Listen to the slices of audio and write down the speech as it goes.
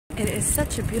It is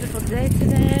such a beautiful day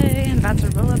today. I'm about to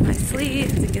roll up my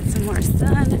sleeves and get some more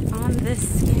sun on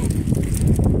this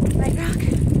skin. Right, Rock?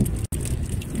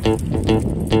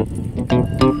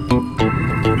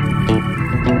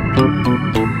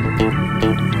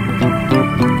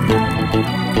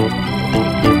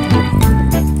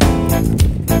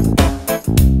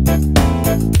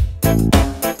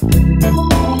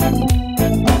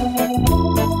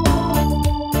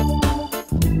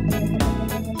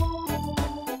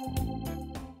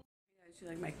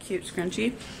 Like my cute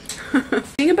scrunchie.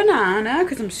 Eating a banana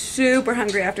because I'm super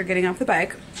hungry after getting off the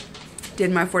bike.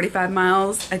 Did my 45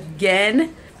 miles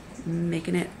again.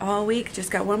 Making it all week.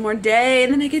 Just got one more day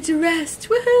and then I get to rest.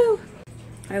 Woohoo!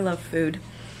 I love food.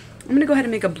 I'm gonna go ahead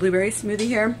and make a blueberry smoothie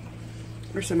here.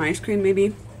 Or some ice cream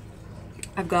maybe.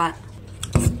 I've got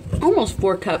almost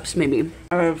 4 cups maybe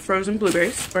of frozen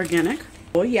blueberries. Organic.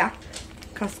 Oh yeah.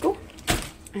 Costco.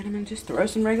 And I'm gonna just throw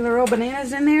some regular old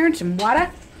bananas in there and some water.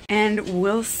 And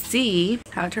we'll see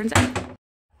how it turns out.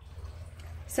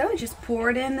 So I just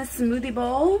poured in the smoothie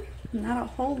bowl. Not a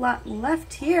whole lot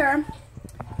left here.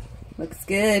 Looks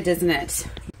good, doesn't it?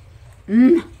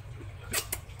 Mmm.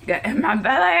 Got in my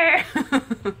belly.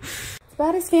 It's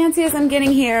about as fancy as I'm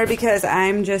getting here because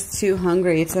I'm just too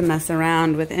hungry to mess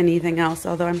around with anything else,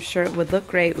 although I'm sure it would look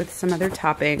great with some other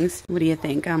toppings. What do you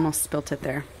think? I almost spilt it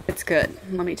there. It's good,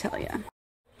 let me tell you.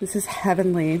 This is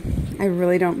heavenly. I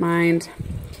really don't mind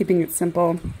keeping it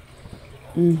simple.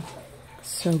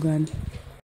 So good.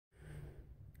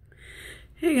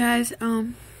 Hey guys, I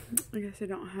guess I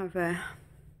don't have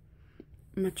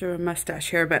much of a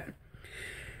mustache here, but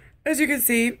as you can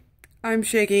see, I'm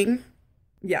shaking.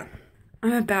 Yeah,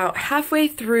 I'm about halfway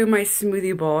through my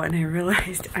smoothie bowl and I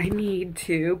realized I need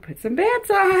to put some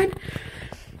pants on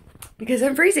because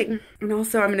I'm freezing. And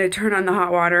also I'm gonna turn on the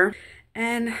hot water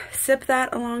and sip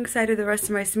that alongside of the rest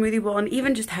of my smoothie bowl, and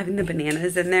even just having the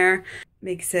bananas in there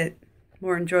makes it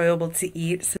more enjoyable to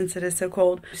eat since it is so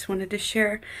cold. Just wanted to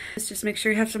share. Let's just make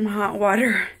sure you have some hot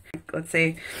water. Let's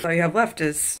say all you have left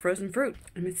is frozen fruit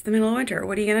and it's the middle of winter.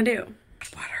 What are you gonna do?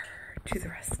 Water to the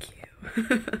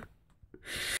rescue.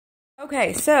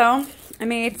 Okay, so I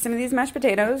made some of these mashed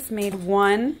potatoes. Made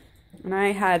one, and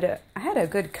I had a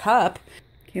good cup.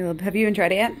 Caleb, have you even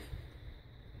tried it yet?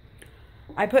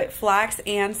 I put flax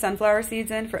and sunflower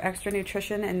seeds in for extra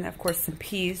nutrition, and of course some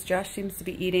peas. Josh seems to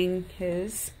be eating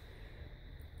his.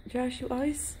 Josh, you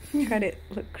always try to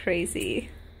look crazy.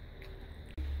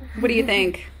 What do you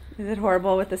think? Is it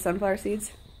horrible with the sunflower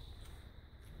seeds?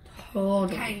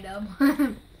 Totally. Kind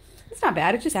of. It's not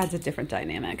bad. It just adds a different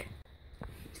dynamic.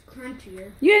 It's crunchier.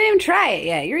 You didn't even try it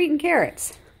yet. You're eating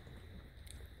carrots.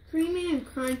 Creamy and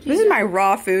crunchy. This is my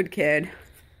raw food kid.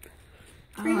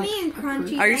 Creamy and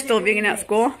crunchy. Are you still vegan at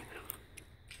school?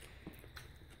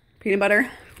 Peanut butter?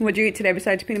 What'd you eat today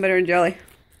besides peanut butter and jelly?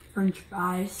 French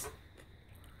fries.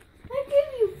 They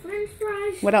gave you French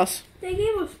fries. What else? They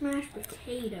gave us mashed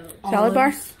potatoes. Salad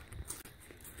bar?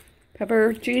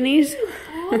 Pepperoncinis?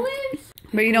 Olives?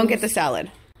 But you don't get the salad.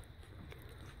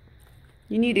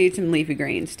 You need to eat some leafy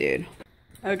greens, dude.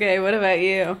 Okay, what about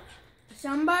you?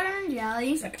 Some butter and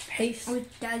jelly. It's like a paste. Which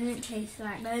doesn't taste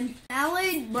that good.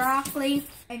 Salad, broccoli,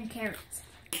 and carrots.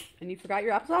 And you forgot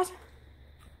your applesauce?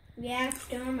 Yeah, it's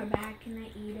still in my bag. Can I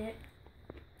eat it?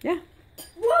 Yeah.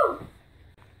 Woo!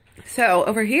 So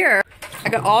over here, I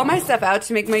got all my stuff out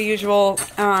to make my usual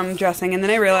dressing, and then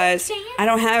I realized I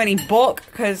don't have any bulk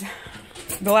because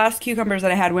the last cucumbers that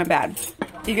I had went bad.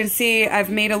 You can see I've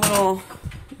made a little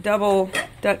double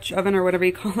Dutch oven or whatever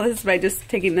you call this by just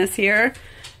taking this here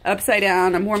upside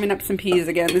down. I'm warming up some peas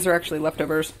again. These are actually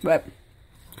leftovers, but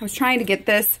I was trying to get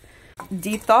this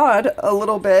de-thawed a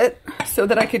little bit so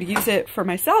that I could use it for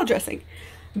my salad dressing.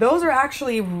 Those are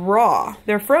actually raw.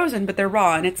 They're frozen, but they're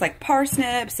raw, and it's like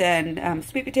parsnips and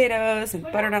sweet potatoes and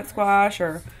butternut squash,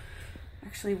 or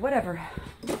actually whatever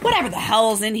the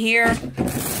hell's in here.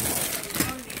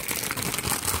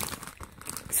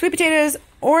 Sweet potatoes,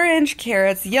 orange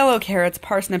carrots, yellow carrots,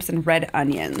 parsnips, and red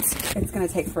onions. It's gonna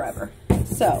take forever.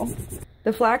 So,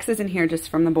 the flax is in here just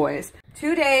from the boys.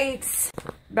 2 dates,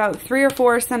 about 3 or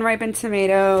 4 sun-ripened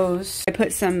tomatoes. I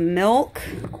put some milk,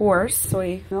 of course,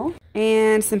 soy milk,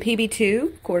 and some PB2,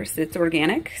 of course, it's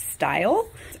organic style.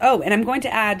 Oh, and I'm going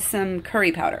to add some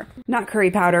curry powder. Not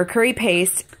curry powder, curry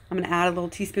paste. I'm gonna add a little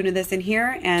teaspoon of this in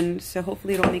here, and so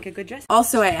hopefully it'll make a good dressing.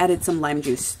 Also, I added some lime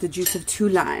juice, the juice of 2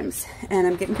 limes, and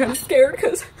I'm getting kind of scared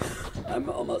because I'm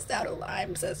almost out of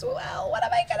limes as well. What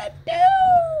am I gonna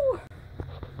do?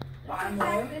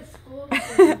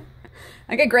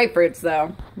 I get grapefruits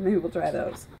though. Maybe we'll try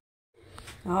those.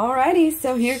 Alrighty,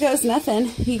 so here goes nothing.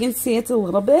 You can see it's a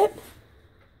little bit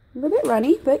A little bit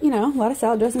runny, but you know, a lot of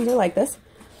salad dressings are like this.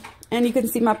 And you can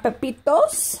see my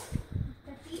pepitos.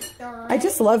 I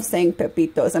just love saying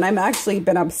pepitos, and I've actually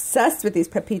been obsessed with these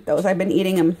pepitos. I've been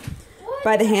eating them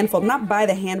by the handful, not by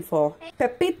the handful.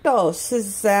 Pepitos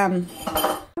is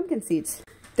pumpkin seeds.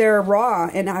 They're raw,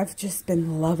 and I've just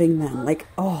been loving them. Like,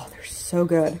 oh, they're so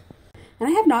good. And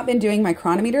I have not been doing my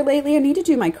chronometer lately. I need to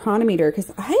do my chronometer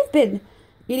because I've been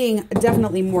eating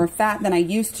definitely more fat than I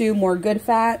used to, more good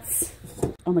fats.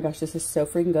 Oh my gosh, this is so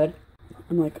freaking good.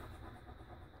 I'm like,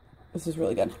 this is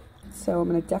really good. So I'm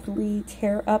gonna definitely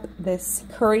tear up this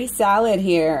curry salad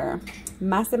here.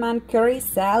 Massaman curry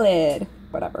salad.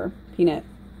 Whatever, peanut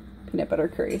butter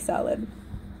curry salad.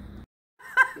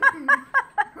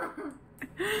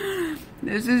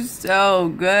 This is so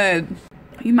good.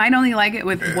 You might only like it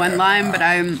with one lime, but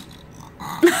I'm...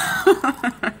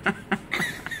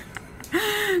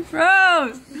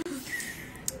 Gross!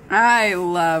 I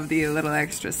love the little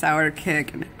extra sour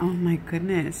kick. Oh my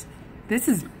goodness. This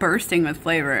is bursting with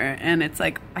flavor, and it's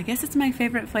like, I guess it's my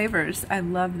favorite flavors. I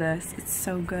love this. It's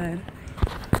so good.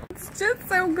 It's just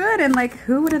so good, and like,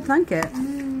 who would have thunk it?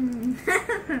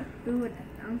 Who would have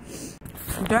thunk it?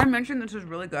 Did I mention this is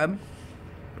really good?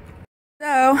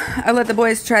 So, I let the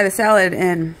boys try the salad,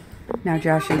 and now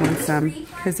Joshy wants some,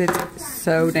 because it's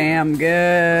so damn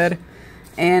good.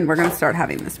 And we're gonna start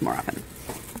having this more often.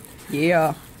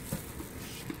 Yeah.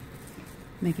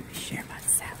 Making me share.